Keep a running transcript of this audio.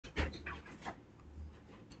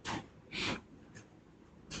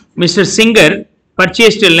Mr. Singer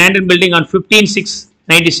purchased a land and building on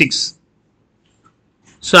 15/6/96.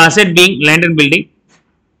 So asset being land and building.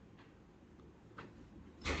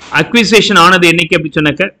 Acquisition ஆனது என்னைக்கு அப்படி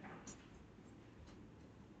சொன்னாக்க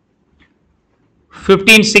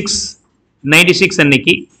 15/6/96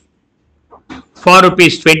 அன்னைக்கு for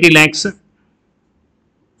rupees 20 lakhs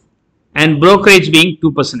and brokerage being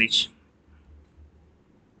 2%.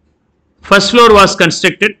 First floor was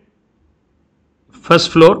constructed. First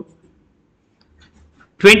floor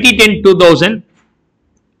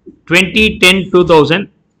 2010-2000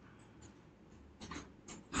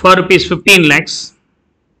 for rupees 15 lakhs.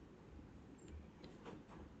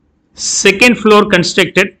 Second floor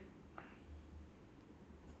constructed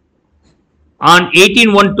on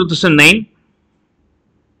 18/1/2009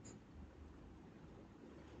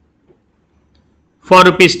 for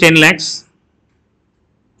rupees 10 lakhs.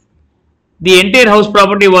 The entire house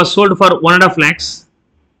property was sold for 1.5 lakhs.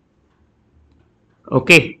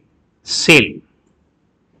 Okay, sale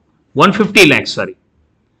 150 lakhs. Sorry,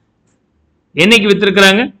 என்னைக்கு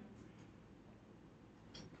வித்திருக்காங்க?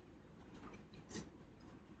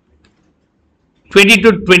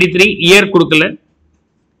 22-23 year கொடுக்கல.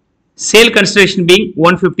 Sale consideration being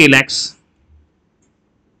 150 lakhs.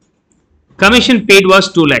 Commission paid was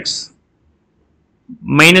 2 lakhs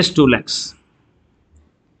minus 2 lakhs.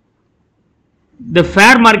 The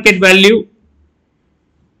fair market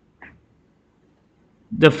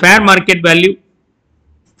value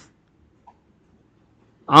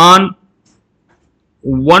on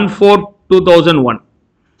 1/4/2001,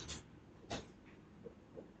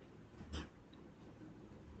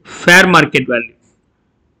 fair market value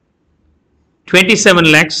 27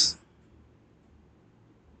 lakhs.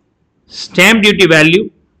 Stamp duty value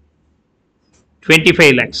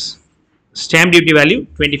 25 lakhs. Stamp duty value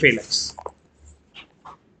 25 lakhs.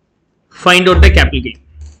 Find out the capital gain.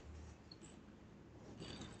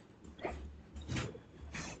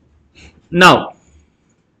 Now,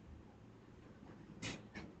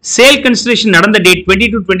 sale consideration நடந்த date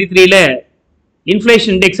 22-23 ல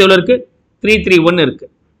inflation index எவ்வளவு இருக்கு? 331 இருக்கு.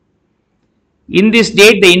 In this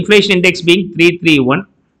date, the inflation index being 331.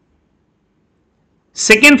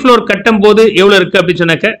 Second floor கட்டும்போது எவ்வளவு இருக்கு அப்படி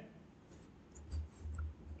சொன்னாக்க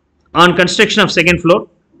on construction of second floor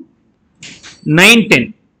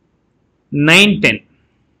 910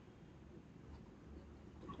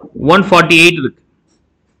 148 இருக்கு.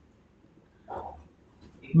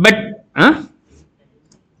 But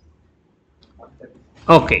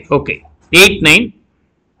okay 89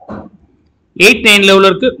 level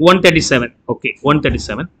இருக்கு 137. Okay,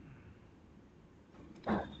 137.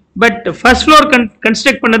 But first floor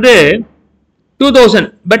construct பண்ணது 2000,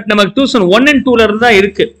 but நமக்கு 2001 and 2 ல இருந்தா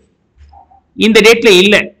இருக்கு. இந்த டேட்ல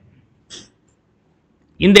இல்ல.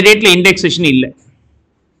 இந்த டேட்ல indexation இல்ல.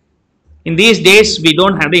 In these days we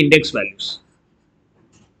don't have the index values.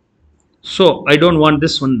 So I don't want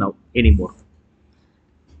this one now anymore.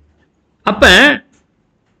 அப்ப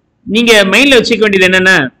நீங்க மைண்ட்ல வச்சுக்க வேண்டியது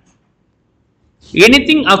என்னன்னா,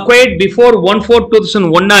 anything acquired before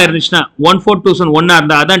 1/4/2001 இருந்துச்சுன்னா 1/4/2001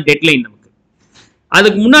 இருந்தா அதான் டெட்லைன். நமக்கு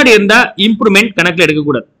அதுக்கு முன்னாடி இருந்தா இம்ப்ரூவ்மெண்ட் கணக்குல எடுக்க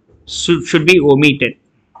கூடாது.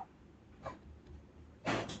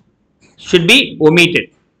 should be omitted.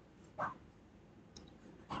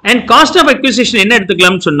 And cost of acquisition என்ன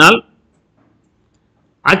எடுத்துக்கலாம்னு சொன்னால்,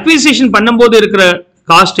 acquisition பண்ணும்போது இருக்கிற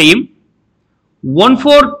காஸ்டையும்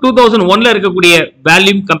 1/4/2001 ல இருக்கக்கூடிய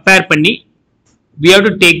வேல்யூ கம்பேர் பண்ணி we have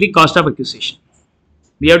to take the cost of acquisition.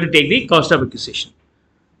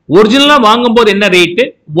 ஒரிஜினலா வாங்கும்போது என்ன ரேட்,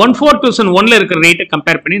 1/4/2001 ல இருக்கிற ரேட்டை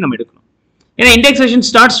கம்பேர் பண்ணி நம்ம எடுக்கணும். ஏன்னா இண்டெக்ஸேஷன்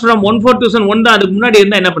ஸ்டார்ட்ஸ் ஃப்ரம் 1/4/2001 தான். அதுக்கு முன்னாடி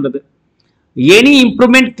இருந்தா என்ன பண்றது? Any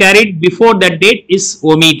improvement carried before that date is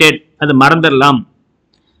omitted. அது மறந்துடலாம்.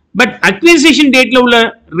 பட் acquisition dateல உள்ள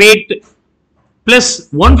ரேட் plus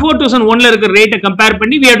 1/4/2001 ல இருக்கிற ரேட்டை கம்பேர்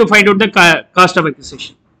பண்ணி we have to find out the cost of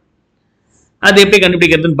acquisition. அது எப்படி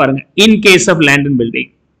கண்டுபிடிக்கிறதுன்னு பாருங்க. In case of land and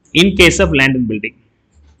building,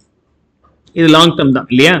 இது லாங் டர்ம் தான்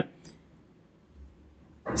இல்லையா?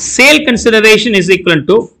 Sale consideration is equivalent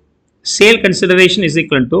to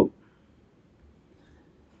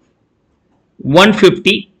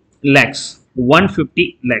 150 lakhs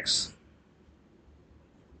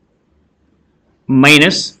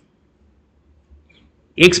minus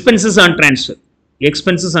expenses on transfer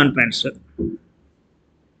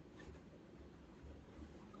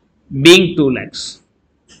being 2 lakhs.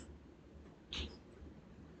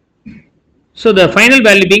 So the final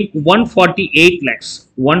value being 148 lakhs.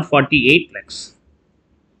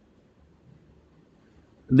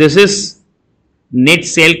 This is net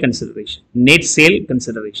sale consideration.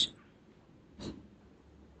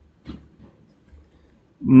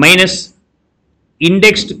 1 minus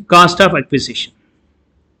indexed cost of acquisition.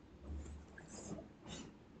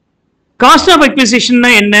 Cost of acquisition na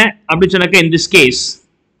enna appdi சொன்னக்க in this case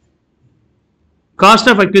cost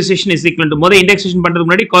of acquisition is equal to moda indexation பண்றதுக்கு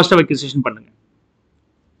முன்னாடி cost of acquisition பண்ணுங்க.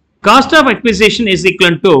 Cost of acquisition is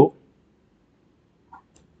equal to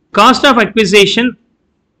cost of acquisition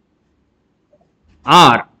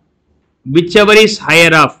or whichever is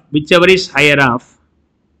higher of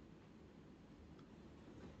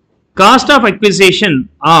cost of acquisition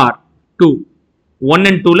are 2 1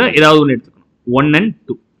 and 2 ல ஏதாவது ஒன்னு எடுத்துக்கணும் 1 and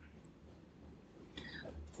 2.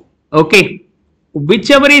 Okay,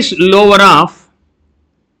 whichever is lower of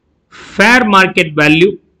fair market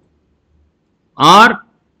value or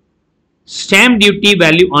stamp duty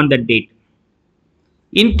value on the date.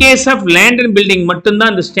 In case of land and building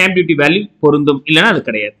மட்டும்தான் அந்த stamp duty value பொருந்தும், இல்லனா அது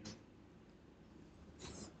கிடையாது.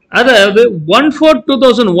 அதாவது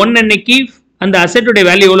 1/4/2001 அன்னைக்கு அந்த அசெட்டோட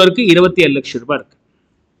வேல்யூ எவ்வளவு இருக்கு? 27 லட்சம் ரூபாய் இருக்கு.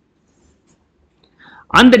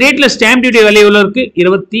 அந்த டேட்ல ஸ்டாம்ப் டியூட்டி வேல்யூ எவ்வளவு இருக்கு?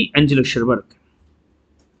 25 லட்சம் ரூபாய் இருக்கு.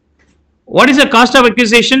 What is the cost of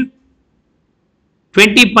acquisition?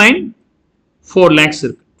 20.4 lakhs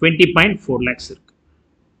இருக்கு. 20.4 lakhs இருக்கு.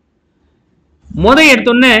 முத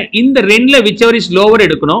எடுத்தோன்னே இந்த ரெண்டுல whichever is lower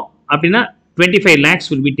எடுக்கணும். அப்படின்னா 25 lakhs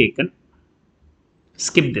will be taken.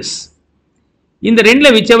 Skip this. இந்த ரெண்டுல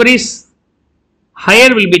whichever is higher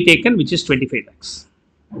will be taken, which is 25 lakhs.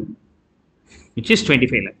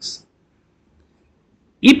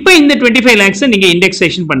 இப்போ இந்த 25 lakhs நீங்க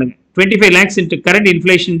indexation பண்ணுங்க. 25 lakhs into current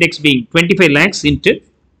inflation index being 25 lakhs into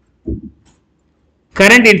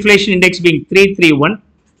current inflation index being 331.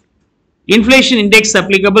 Inflation index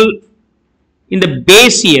applicable in the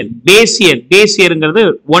base year ங்கிறது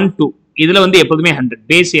 1 2. இதுல வந்து எப்பவுமே 100.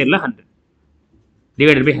 Base yearல 100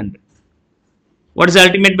 divided by 100. What is the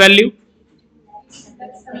ultimate value?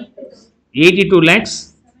 82 lakhs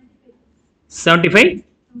 75.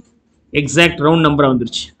 Exact round number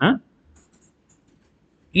வந்துருச்சு.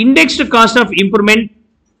 Indexed cost of improvement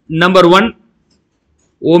number 1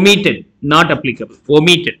 omitted, not applicable,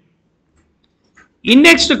 omitted.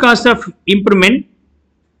 Indexed cost of improvement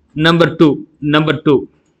number 2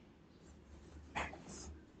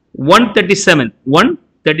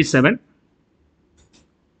 137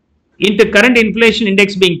 into current inflation index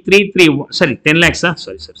being 10 lakhs,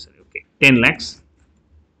 okay, 10 lakhs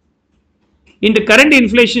into current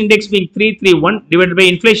inflation index being 331 divided by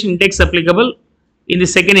inflation index applicable in the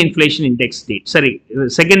second inflation index date,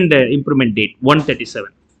 second improvement date 137.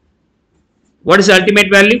 What is the ultimate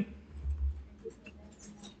value?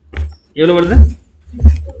 எவ்வளவு வருது?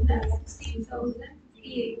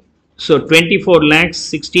 So 24 lakhs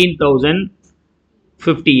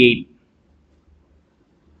 16,058.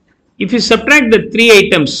 If you subtract the three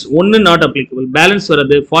items, one not applicable, balance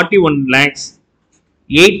varadu 41 lakhs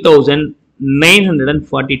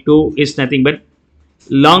 8,942 is nothing but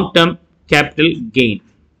long term capital gain.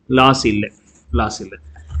 Loss illa.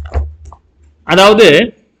 அதாவது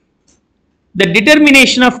the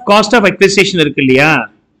determination of cost of acquisition இருக்கு இல்லையா,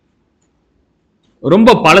 ரொம்ப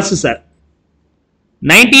பழசு sir.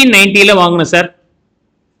 1990ல வாங்கணும் sir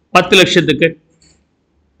 10 லட்சத்துக்கு.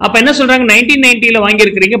 அப்ப என்ன சொல்றாங்க? 1990ல வாங்கி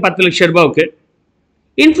இருக்கிறீங்க 10 லட்சம் ரூபாய்க்கு.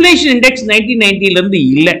 இன்ஃப்ளேஷன் இண்டெக்ஸ் 1990ல இருந்து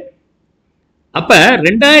இல்ல. அப்ப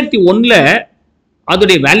 2001ல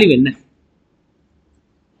அதோடைய வேல்யூ என்ன?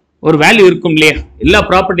 ஒரு வேல்யூ இருக்கும் இல்லையா? எல்லா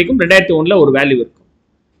ப்ராப்பர்ட்டிக்கும் 2001ல ஒரு வேல்யூ இருக்கும்.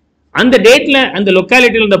 அந்த டேட்ல அந்த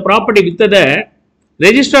லொக்காலிட்டியில் அந்த ப்ராப்பர்ட்டி வித்ததை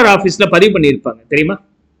ரெஜிஸ்டர் ஆஃபீஸ்ல பதிவு பண்ணியிருப்பாங்க, தெரியுமா?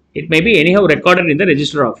 It may be anyhow recorded in the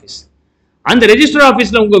register office. அந்த ரெஜிஸ்டர்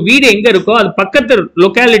ஆஃபீஸ்ல உங்க வீடு எங்க இருக்கோ அது பக்கத்து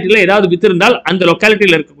லொக்காலிட்டியில ஏதாவது வித்திருந்தால் அந்த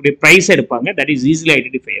லொக்காலிட்டியில இருக்கக்கூடிய பிரைஸ் எடுப்பாங்க. That is easily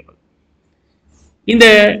identifiable. இந்த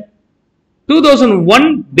 2001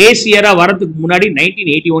 பேஸ் இயரா வரதுக்கு முன்னாடி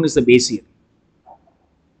 1981 இஸ் த பேஸ் இயர்.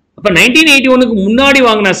 அப்ப 1981க்கு முன்னாடி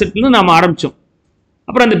வாங்கின அசெட்ல நாம ஆரம்பிச்சோம்.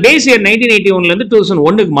 அப்புறம் அந்த பேஸ் இயர் 1981ல இருந்து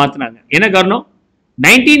 2001க்கு மாத்தினாங்க. என்ன காரணம்?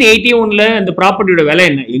 1981ல அந்த ப்ராப்பர்ட்டியோட விலை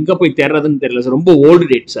என்ன, எங்க போய் தேடுறதுன்னு தெரியல சார், ரொம்ப ஓல்டு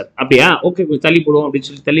டேட் சார். அப்படியா, ஓகே கொஞ்சம் தள்ளி போடுவோம் அப்படின்னு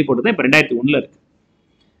சொல்லி தள்ளி போட்டு தான் இப்போ 2001ல இருக்கு.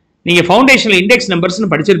 நீங்க ஃபவுண்டேஷன்ல இண்டெக்ஸ் நம்பர்ஸ்னு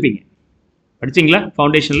படிச்சிருப்பீங்க, படிச்சீங்களா?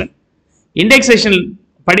 ஃபவுண்டேஷன்ல இண்டெக்ஸேஷன்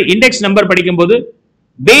இண்டெக்ஸ் நம்பர் படிக்கும்போது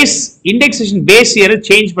பேஸ் இண்டெக்ஸேஷன் பேஸ் இயரை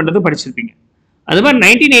சேஞ்ச் பண்றது படிச்சிருப்பீங்க. அது மாதிரி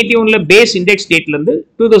 1981ல பேஸ் இண்டெக்ஸ் டேட்ல இருந்து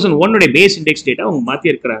 2001 பேஸ் இண்டெக்ஸ் டேட்டா அவங்க மாத்தி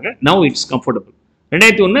இருக்கிறாங்க. Now it's comfortable.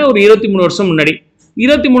 2001 ஒரு 23 வருஷம் முன்னாடி,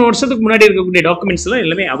 23 வருஷத்துக்கு முன்னாடி இருக்கக்கூடிய டாக்குமெண்ட்ஸ் எல்லாம்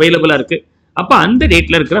எல்லாமே அவைலபிளா இருக்கு. அப்ப அந்த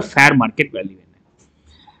டேட்ல இருக்கிற ஃபேர் மார்க்கெட் வேல்யூ என்ன?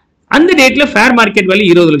 அந்த டேட்ல ஃபேர் மார்க்கெட் வேல்யூ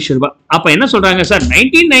 20 லட்சம் ரூபாய். அப்ப என்ன சொல்றாங்க சார்,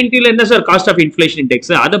 1990ல என்ன sir cost of inflation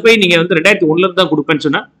index, அதை போய் நீங்க வந்து 2001ல இருந்து தான் கொடுப்பேன்னு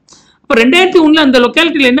சொன்னா, அப்ப 2001ல அந்த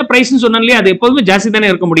லொக்காலிட்டியில என்ன பிரைஸ்ன்னு சொன்னாலே அது எப்போதுமே ஜாஸ்தி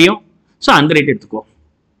தானே இருக்க முடியும். ஸோ அந்த ரேட் எடுத்துக்கோ.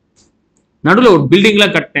 நடுவில் ஒரு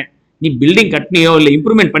பில்டிங்லாம் கட்டினேன், நீ பில்டிங் கட்டினியோ இல்லை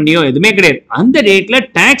இம்ப்ரூவ்மெண்ட் பண்ணியோ எதுவுமே கிடையாது. அந்த டேட்ல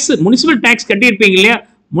டாக்ஸ் முனிசிபல் டாக்ஸ் கட்டியிருப்பீங்க இல்லையா,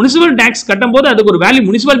 முனிசிபல் டாக்ஸ் கட்டும் போது அதுக்கு ஒரு வேல்யூ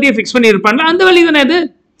முனிசிபாலிட்டியை ஃபிக்ஸ் பண்ணியிருப்பாங்க, அந்த வேல்யூ தானே அது.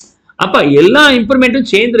 அப்ப எல்லா இம்ப்ரூவ்மெண்ட்டும்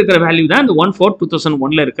சேர்ந்து இருக்கிற வேல்யூ தான் இந்த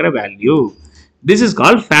 1/4/2001 இருக்கிற value. This is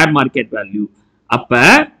called fair market value. அப்ப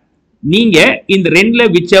நீங்க இந்த ரெண்டுல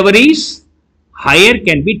which ever is higher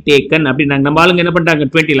can be taken அப்படின்னாங்க. நம்ம ஆளுங்க என்ன பண்றாங்க,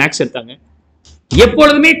 20 lakhs எடுத்தாங்க.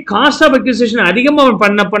 எப்பொழுதுமே காஸ்ட் ஆஃப் அக்விசிஷன் அதிகமா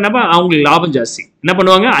பண்ணப்ப அவங்களுக்கு லாபம் ஜாஸ்தி. என்ன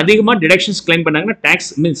பண்ணுவாங்க, அதிகமா டிடக்ஷன்ஸ் கிளைம் பண்ணாங்கன்னா டாக்ஸ்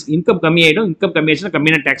மீன்ஸ் இன்கம் கம்மியாயிடும். இன்கம் கம்மியாச்சுன்னா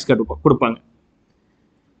கம்மியான டாக்ஸ் கொடுப்பாங்க.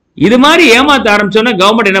 இது மாதிரி ஏமாத்த ஆரம்பிச்சோன்னா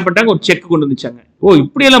கவர்மெண்ட் என்ன பண்ணிட்டாங்க, ஒரு செக் கொண்டு வந்துச்சாங்க. ஓ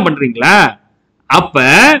இப்படி எல்லாம் பண்றீங்களா. அப்ப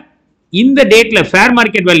இந்த டேட்ல ஃபேர்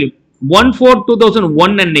மார்க்கெட் வேல்யூ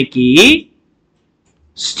 1/4/2001 அன்னைக்கு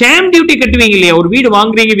ஸ்டாம்ப் டியூட்டி கட்டுவீங்க இல்லையா. ஒரு வீடு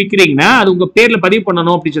வாங்குறீங்க விற்கிறீங்கன்னா அது உங்க பேர்ல பதிவு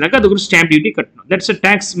பண்ணணும் அப்படின்னு சொன்னாக்க அதுக்கு ஒரு ஸ்டாம்ப் டியூட்டி கட்டணும். That's a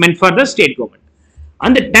tax meant for the state government.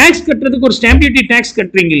 அந்த டாக்ஸ் கட்டுறதுக்கு ஒரு ஸ்டாம்ப் டியூட்டி டாக்ஸ்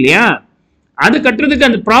கட்டுறீங்க இல்லையா, அது கட்டுறதுக்கு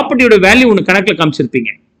அந்த ப்ராப்பர்ட்டியோட வேல்யூ ஒன்று கணக்கில்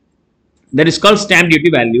காமிச்சிருப்பீங்க. That is call stamp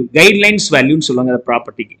duty value, guidelines வேல்யூன்னு சொல்லுவாங்க அந்த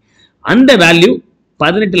ப்ராப்பர்ட்டிக்கு. அந்த வேல்யூ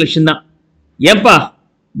 18 லட்சம் தான். ஏப்பா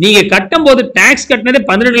நீங்க கட்டும் போது டாக்ஸ் கட்டினதே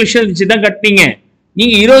 18 லட்சம் வச்சு தான் கட்டினீங்க,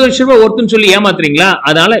 நீங்க 20 லட்சம் ரூபாய் ஒருத்தன்னு சொல்லி ஏமாத்துறீங்களா,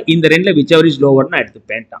 அதனால இந்த ரெண்டுல விச் எவர் இஸ் லோவர் நான்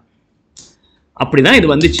எடுத்துப்பேன். அப்படிதான் இது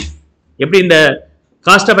வந்துச்சு. எப்படி இந்த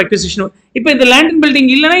காஸ்ட் ஆஃப் அக்விசிஷன். இப்போ இந்த லேண்ட் அண்ட் பில்டிங்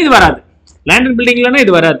இல்லைன்னா இது வராது, லேண்ட் அண்ட் பில்டிங் இல்லைன்னா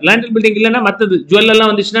இது வராது. லேண்ட் அண்ட் பில்டிங் இல்லைன்னா மற்றது ஜுவல் எல்லாம்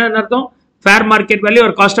வந்துச்சுன்னா என்ன அர்த்தம், ஃபேர் மார்க்கெட் வேல்யூ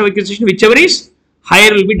ஒரு cost of acquisition which ever is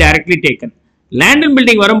higher will be directly taken. Land and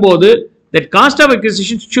building வரும்போது that cost of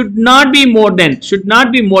acquisition should not be more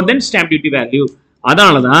than stamp duty value.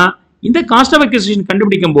 அதனால தான் இந்த காஸ்ட் ஆஃப் அக்விசிஷன்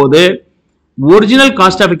கண்டுபிடிக்கும் போது original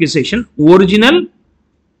cost of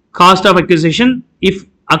acquisition if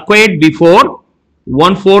acquired before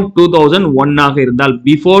 1/4/2001 ஆக இருந்தால்,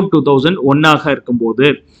 before 2001 ஆக இருக்கும்போது,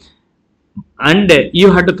 and you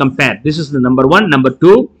have to compare. This is the number 1. Number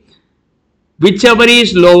 2, whichever is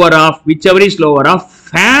lower of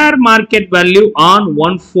fair market value on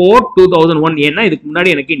 1/4/2001. ஏன்னா இதுக்கு முன்னாடி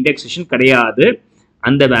எனக்கு இண்டெக்ஸேஷன் கிடையாது,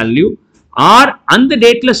 அந்த வேல்யூ ஆர் அந்த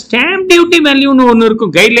டேட்ல ஸ்டாம்ப் டியூட்டி வேல்யூன்னு ஒன்று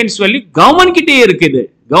இருக்கும், கைட்லைன்ஸ் வேல்யூ கவர்மெண்ட் கிட்டே இருக்குது,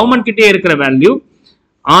 கவர்மெண்ட் கிட்டே இருக்கிற value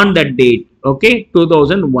on the date. Okay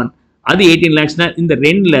 2001 அது 18 lakhs. இந்த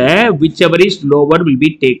ரெண்டுல whichever is lower will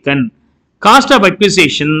be taken. Cost of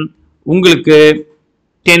acquisition உங்களுக்கு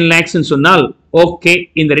 10 lakhs சொன்னால் ஓகே,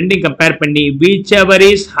 இந்த ரெண்டையும் கம்பேர் பண்ணி whichever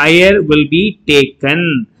is higher will be taken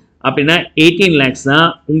அப்படின்னா 18 lakhs தான்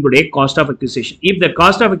உங்களுடைய cost of acquisition. if the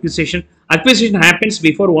cost of acquisition happens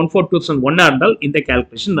before 1/4/2001 இருந்தால் இந்த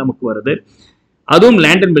கால்குலேஷன் நமக்கு வருது. அதுவும்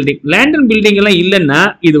லேண்ட் அண்ட் பில்டிங் எல்லாம் இல்லைன்னா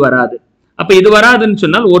இது வராது. அப்ப இது வராதுன்னு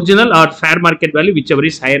சொன்னால் original R fair market value whichever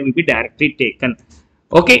is higher will be directly taken.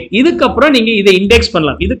 Okay, இதுக்கப்புறம் நீங்க இதை இண்டெக்ஸ்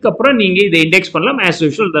பண்ணலாம். as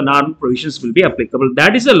usual the normal provisions will be applicable.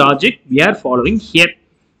 That is the logic we are following here.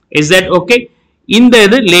 Is that okay? இந்த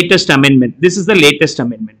இது latest amendment. This is the latest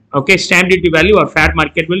amendment. Okay, stamp duty value or fair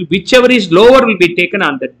market value whichever is lower will be taken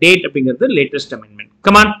on the date அப்படிங்கிறது latest amendment.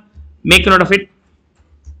 Come on, make a note of it.